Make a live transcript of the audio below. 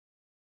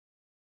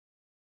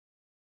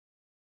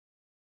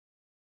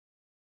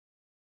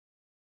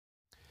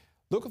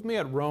Look with me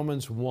at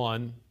Romans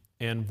 1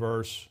 and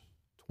verse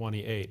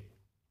 28.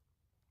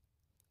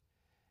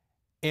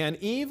 And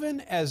even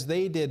as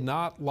they did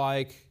not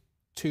like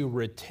to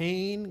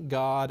retain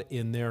God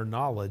in their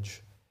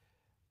knowledge,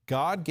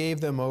 God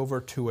gave them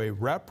over to a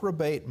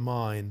reprobate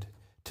mind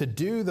to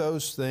do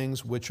those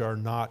things which are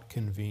not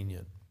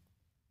convenient.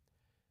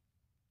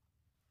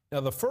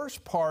 Now, the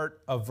first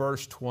part of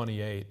verse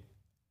 28,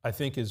 I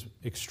think, is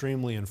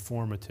extremely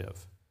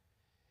informative.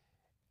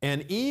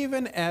 And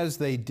even as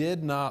they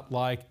did not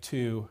like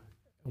to,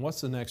 and what's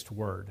the next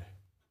word?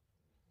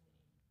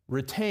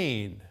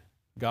 Retain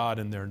God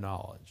in their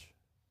knowledge.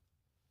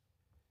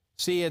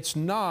 See, it's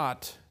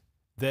not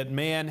that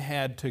man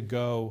had to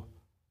go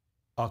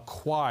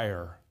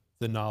acquire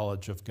the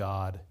knowledge of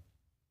God.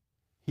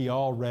 He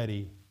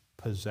already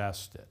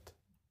possessed it.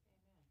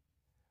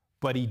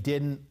 But he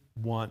didn't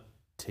want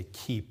to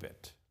keep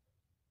it.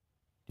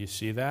 Do you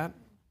see that?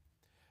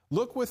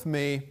 Look with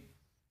me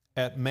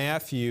at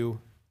Matthew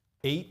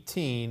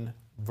 18,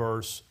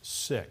 verse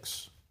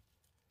 6.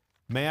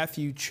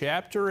 Matthew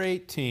chapter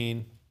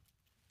 18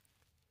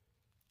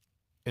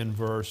 and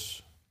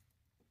verse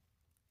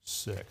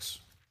 6.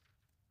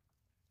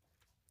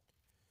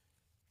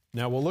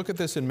 Now we'll look at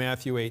this in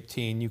Matthew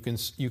 18. You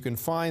can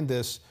find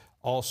this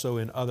also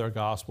in other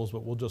Gospels,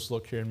 but we'll just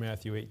look here in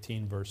Matthew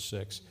 18, verse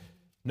 6.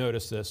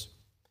 Notice this.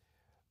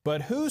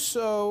 But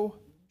whoso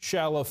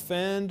shall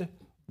offend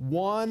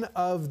one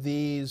of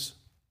these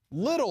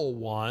little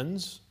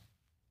ones,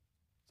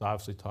 it's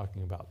obviously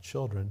talking about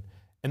children,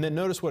 and then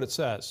notice what it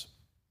says,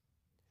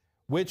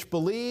 which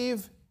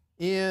believe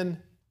in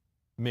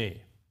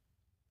me.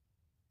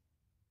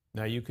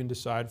 Now you can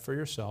decide for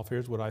yourself.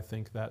 Here's what I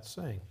think that's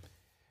saying.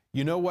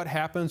 You know what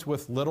happens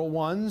with little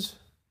ones?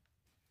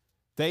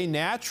 They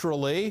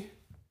naturally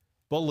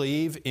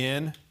believe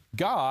in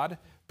God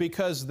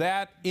because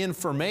that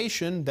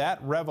information,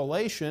 that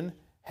revelation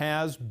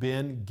has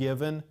been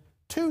given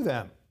to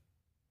them.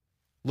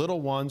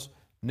 Little ones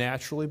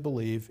naturally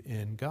believe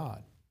in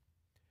God.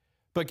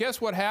 But guess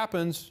what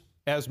happens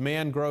as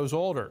man grows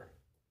older?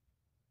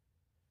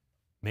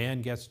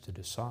 Man gets to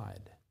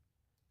decide,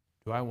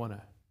 do I want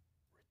to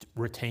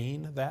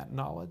retain that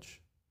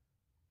knowledge,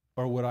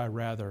 or would I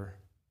rather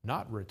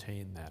not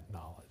retain that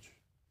knowledge?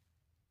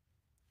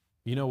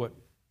 You know what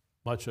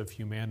much of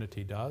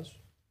humanity does?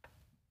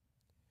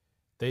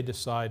 They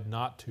decide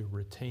not to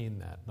retain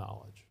that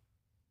knowledge.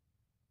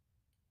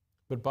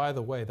 But by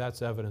the way,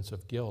 that's evidence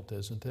of guilt,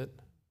 isn't it?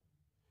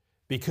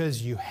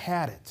 Because you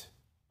had it.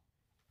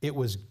 It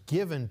was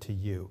given to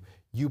you.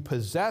 You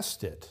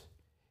possessed it.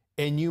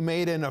 And you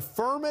made an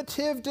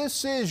affirmative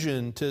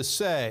decision to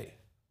say,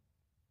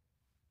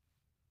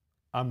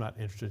 I'm not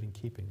interested in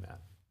keeping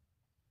that.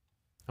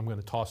 I'm going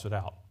to toss it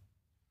out.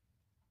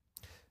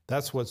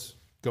 That's what's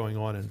going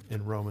on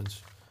in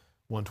Romans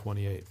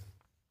 1:28.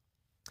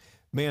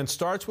 Man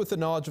starts with the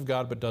knowledge of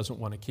God but doesn't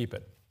want to keep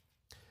it.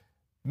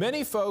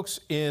 Many folks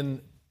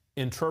in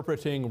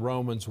interpreting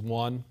Romans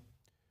 1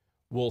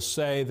 will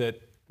say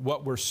that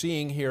what we're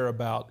seeing here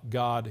about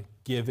God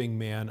giving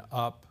man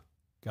up,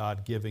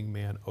 God giving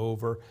man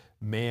over,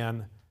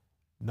 man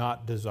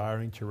not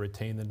desiring to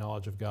retain the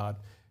knowledge of God,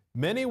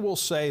 many will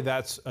say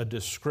that's a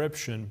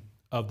description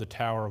of the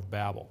Tower of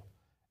Babel,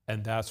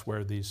 and that's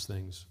where these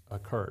things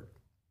occurred.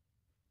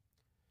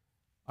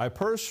 I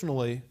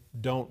personally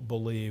don't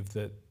believe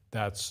that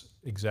that's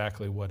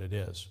exactly what it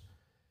is.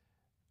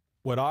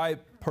 What I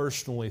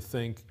personally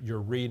think you're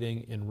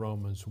reading in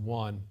Romans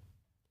 1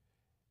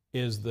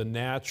 is the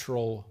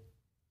natural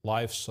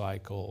life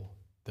cycle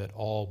that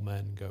all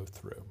men go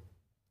through.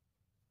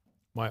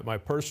 My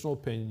personal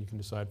opinion, you can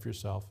decide for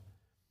yourself,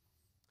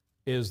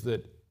 is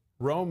that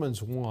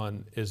Romans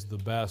 1 is the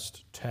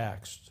best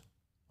text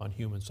on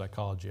human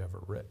psychology ever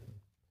written.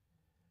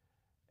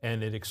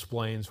 And it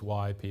explains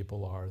why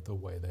people are the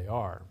way they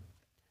are.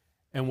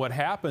 And what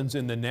happens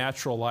in the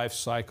natural life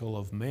cycle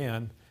of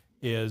man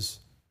is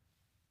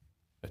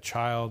a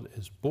child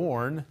is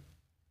born,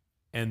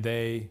 and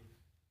they're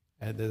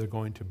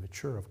going to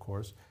mature, of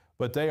course,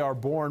 but they are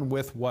born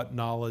with what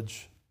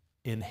knowledge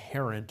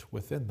inherent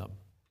within them?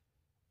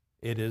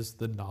 It is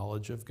the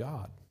knowledge of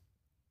God.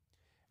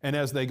 And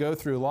as they go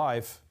through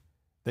life,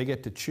 they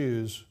get to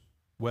choose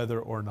whether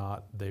or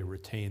not they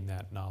retain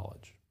that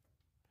knowledge.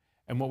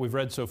 And what we've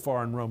read so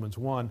far in Romans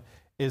 1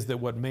 is that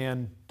what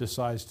man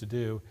decides to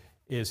do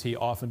is he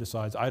often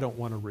decides, I don't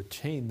want to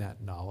retain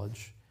that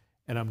knowledge,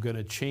 and I'm going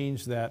to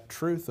change that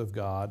truth of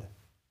God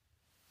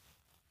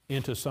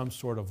into some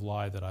sort of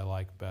lie that I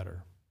like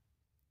better.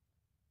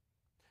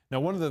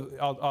 Now,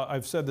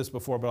 I've said this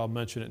before, but I'll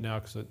mention it now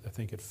because I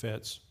think it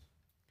fits.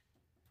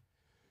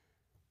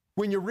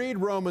 When you read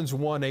Romans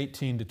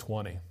 1:18 to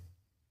 20,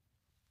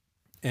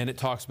 and it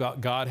talks about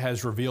God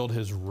has revealed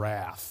His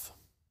wrath,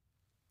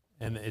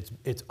 and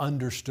it's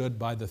understood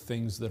by the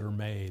things that are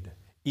made,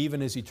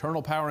 even His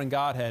eternal power and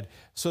Godhead,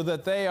 so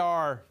that they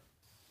are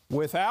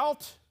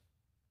without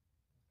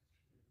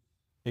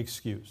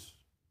excuse.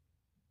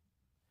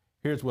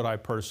 Here's what I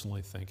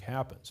personally think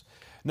happens.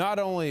 Not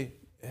only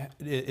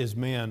is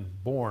man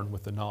born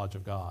with the knowledge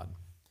of God,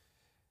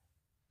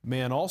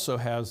 man also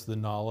has the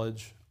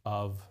knowledge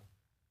of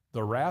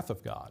the wrath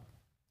of God,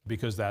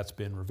 because that's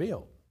been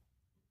revealed.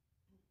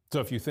 So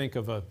if you think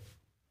of a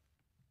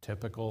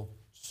typical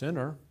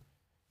sinner,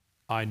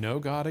 I know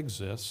God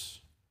exists.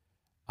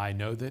 I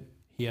know that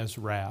He has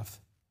wrath.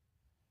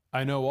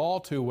 I know all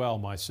too well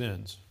my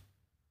sins.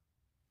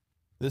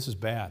 This is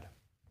bad.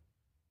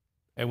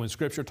 And when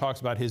Scripture talks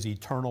about His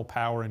eternal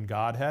power and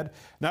Godhead,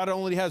 not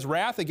only has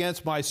wrath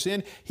against my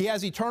sin, He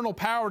has eternal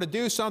power to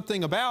do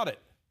something about it.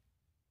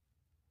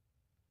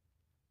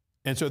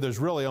 And so there's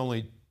really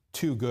only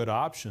two good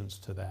options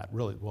to that.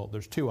 Really, well,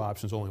 there's two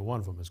options. Only one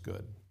of them is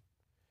good.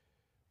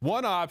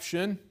 One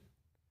option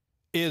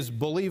is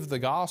believe the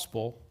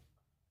gospel,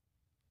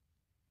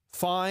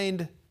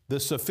 find the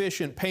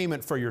sufficient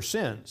payment for your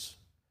sins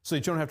so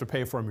that you don't have to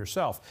pay for them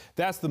yourself.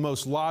 That's the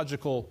most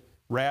logical,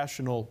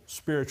 rational,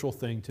 spiritual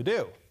thing to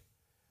do.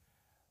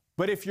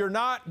 But if you're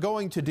not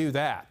going to do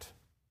that,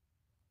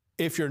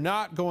 if you're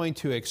not going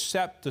to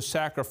accept the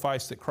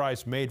sacrifice that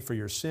Christ made for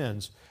your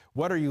sins,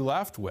 what are you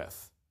left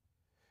with?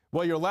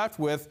 Well, you're left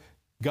with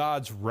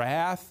God's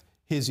wrath,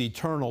 His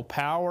eternal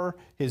power,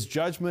 His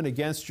judgment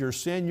against your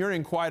sin. You're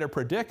in quite a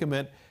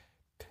predicament.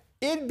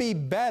 It'd be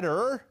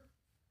better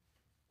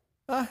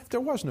if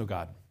there was no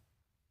God.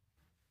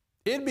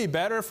 It'd be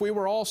better if we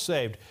were all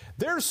saved.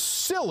 There's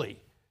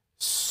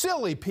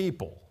silly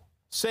people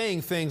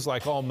saying things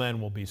like all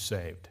men will be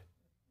saved.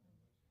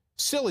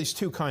 Silly's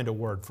too kind a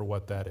word for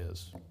what that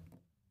is.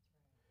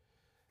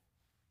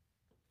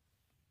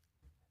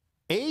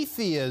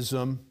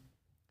 Atheism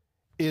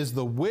is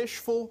the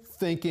wishful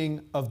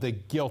thinking of the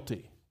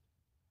guilty.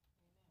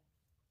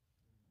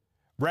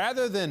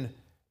 Rather than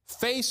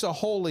face a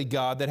holy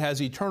God that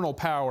has eternal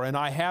power, and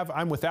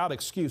I'm without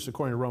excuse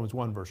according to Romans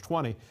 1 verse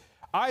 20,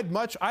 I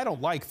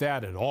don't like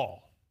that at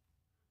all.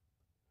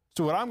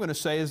 So what I'm going to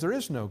say is there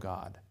is no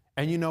God.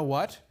 And you know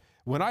what?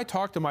 When I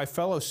talk to my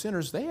fellow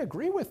sinners, they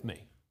agree with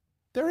me.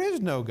 There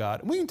is no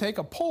God. We can take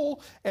a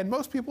poll, and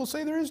most people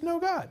say there is no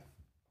God.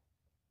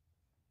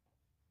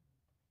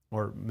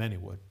 Or many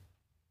would.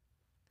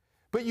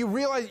 But you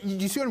realize,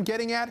 you see what I'm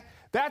getting at?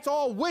 That's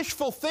all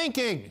wishful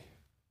thinking.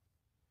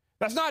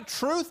 That's not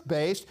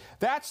truth-based.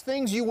 That's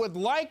things you would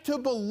like to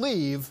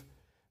believe,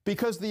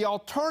 because the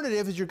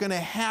alternative is you're going to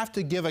have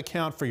to give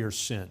account for your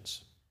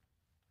sins.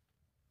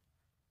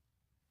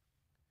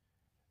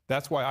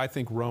 That's why I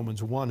think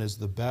Romans 1 is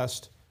the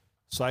best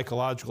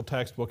psychological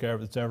textbook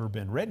that's ever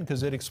been written,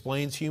 because it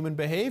explains human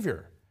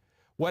behavior.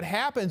 What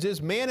happens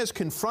is man is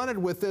confronted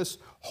with this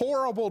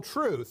horrible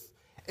truth,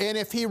 and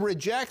if he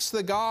rejects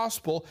the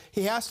gospel,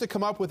 he has to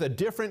come up with a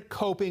different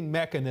coping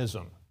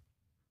mechanism.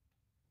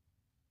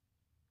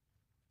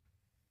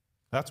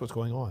 That's what's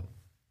going on.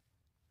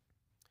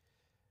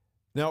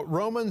 Now,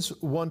 Romans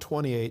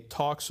 1:28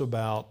 talks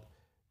about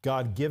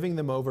God giving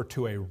them over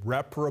to a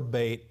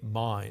reprobate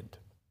mind.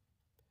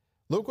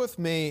 Look with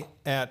me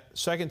at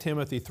 2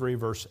 Timothy 3,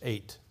 verse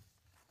 8.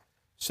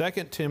 2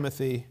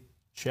 Timothy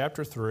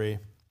chapter 3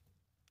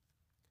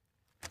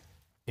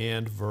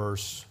 and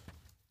verse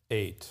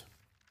 8.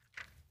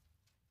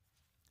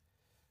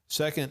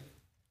 2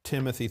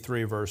 Timothy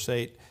 3, verse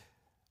 8.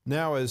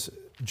 Now as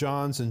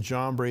Jannes and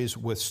Jambres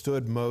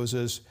withstood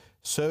Moses,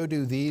 so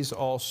do these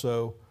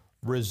also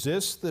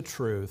resist the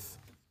truth.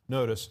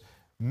 Notice,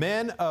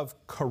 men of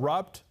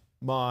corrupt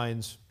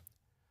minds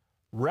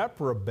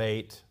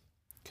reprobate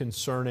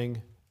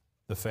concerning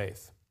the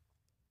faith.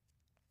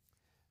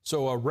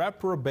 So a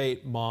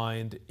reprobate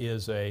mind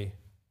is a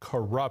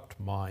corrupt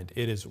mind.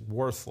 It is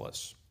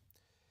worthless.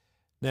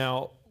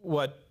 Now,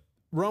 what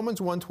Romans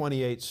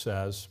 1:28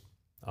 says,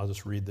 I'll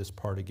just read this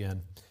part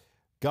again.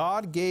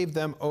 God gave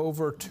them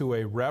over to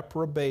a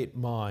reprobate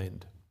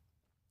mind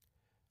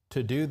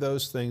to do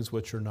those things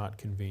which are not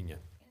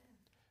convenient.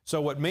 So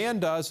what man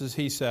does is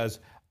he says,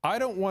 I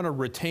don't want to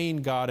retain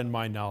God in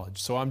my knowledge,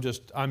 so I'm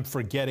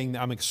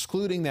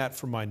excluding that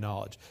from my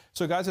knowledge.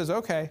 So God says,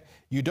 okay,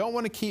 you don't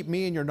want to keep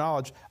me in your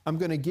knowledge, I'm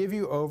going to give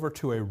you over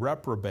to a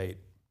reprobate,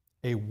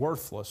 a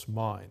worthless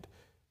mind.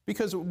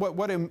 Because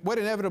what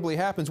inevitably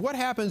happens, what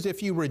happens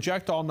if you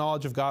reject all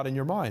knowledge of God in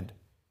your mind?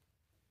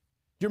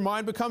 Your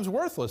mind becomes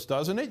worthless,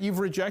 doesn't it? You've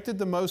rejected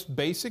the most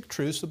basic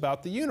truths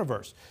about the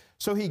universe.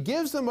 So he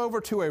gives them over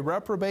to a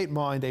reprobate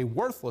mind, a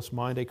worthless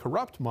mind, a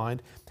corrupt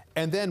mind,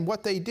 and then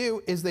what they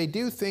do is they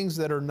do things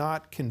that are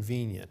not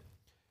convenient.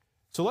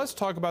 So let's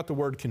talk about the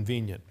word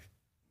convenient.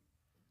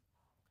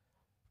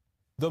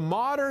 The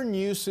modern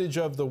usage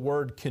of the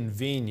word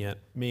convenient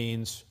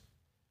means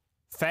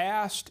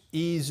fast,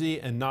 easy,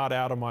 and not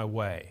out of my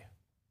way,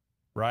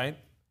 right?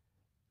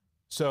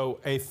 So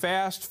a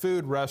fast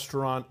food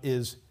restaurant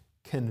is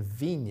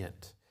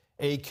convenient.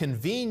 A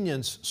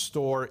convenience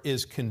store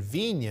is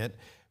convenient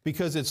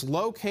because it's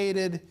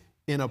located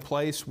in a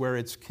place where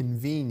it's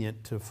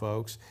convenient to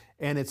folks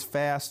and it's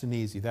fast and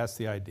easy. That's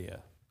the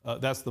idea.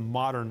 That's the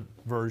modern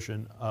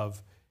version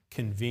of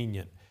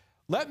convenient.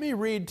 Let me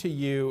read to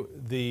you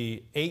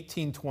the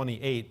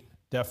 1828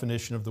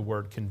 definition of the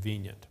word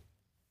convenient.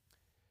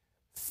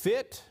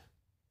 Fit,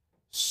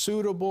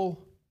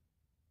 suitable,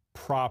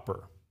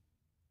 proper.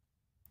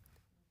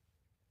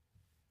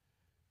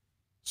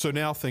 So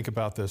now think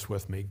about this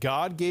with me.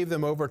 God gave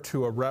them over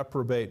to a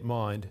reprobate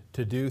mind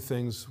to do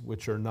things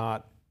which are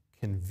not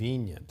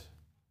convenient.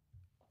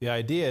 The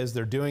idea is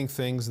they're doing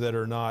things that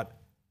are not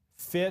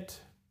fit,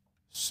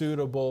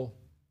 suitable,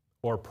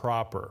 or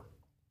proper.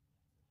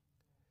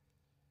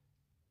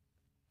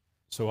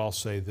 So I'll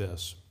say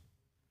this.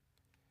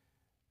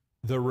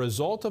 The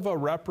result of a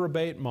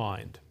reprobate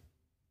mind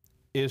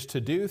is to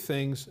do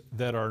things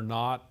that are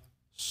not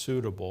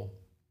suitable.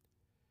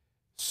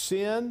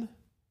 Sin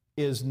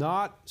is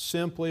not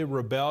simply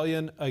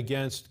rebellion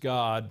against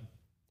God,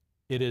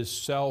 it is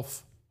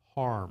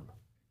self-harm.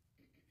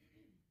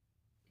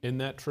 Isn't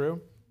that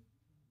true?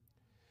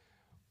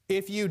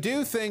 If you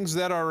do things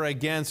that are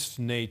against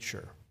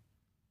nature,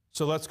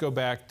 so let's go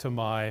back to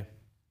my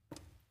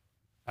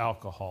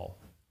alcohol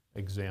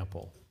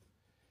example.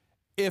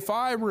 If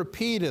I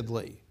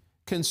repeatedly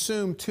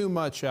consume too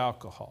much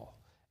alcohol,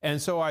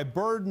 and so I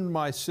burden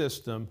my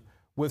system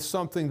with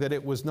something that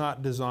it was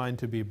not designed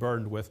to be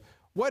burdened with,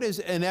 what is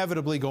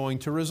inevitably going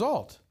to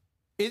result?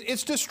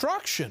 It's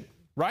destruction,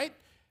 right?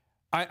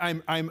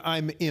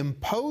 I'm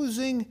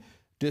imposing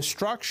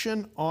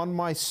destruction on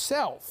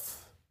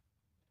myself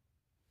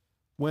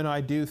when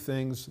I do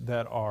things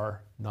that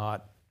are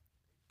not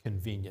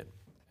convenient.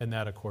 And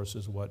that, of course,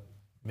 is what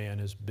man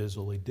is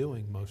busily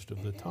doing most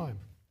of the time.